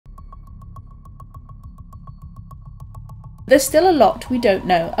There's still a lot we don't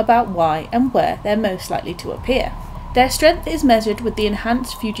know about why and where they're most likely to appear. Their strength is measured with the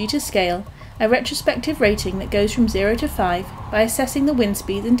Enhanced Fujita Scale, a retrospective rating that goes from 0 to 5 by assessing the wind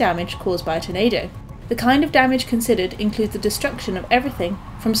speed and damage caused by a tornado. The kind of damage considered includes the destruction of everything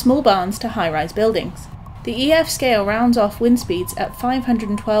from small barns to high-rise buildings. The EF scale rounds off wind speeds at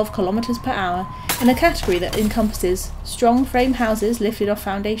 512 km per hour in a category that encompasses strong frame houses lifted off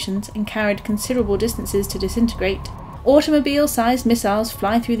foundations and carried considerable distances to disintegrate, automobile-sized missiles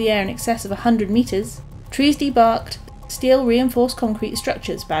fly through the air in excess of 100 metres, trees debarked, steel-reinforced concrete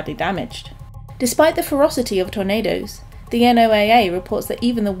structures badly damaged. Despite the ferocity of tornadoes, the NOAA reports that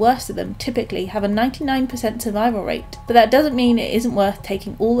even the worst of them typically have a 99% survival rate, but that doesn't mean it isn't worth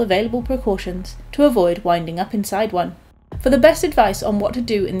taking all available precautions to avoid winding up inside one. For the best advice on what to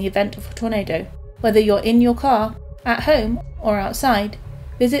do in the event of a tornado, whether you're in your car, at home, or outside,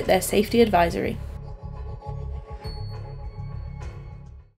 visit their safety advisory.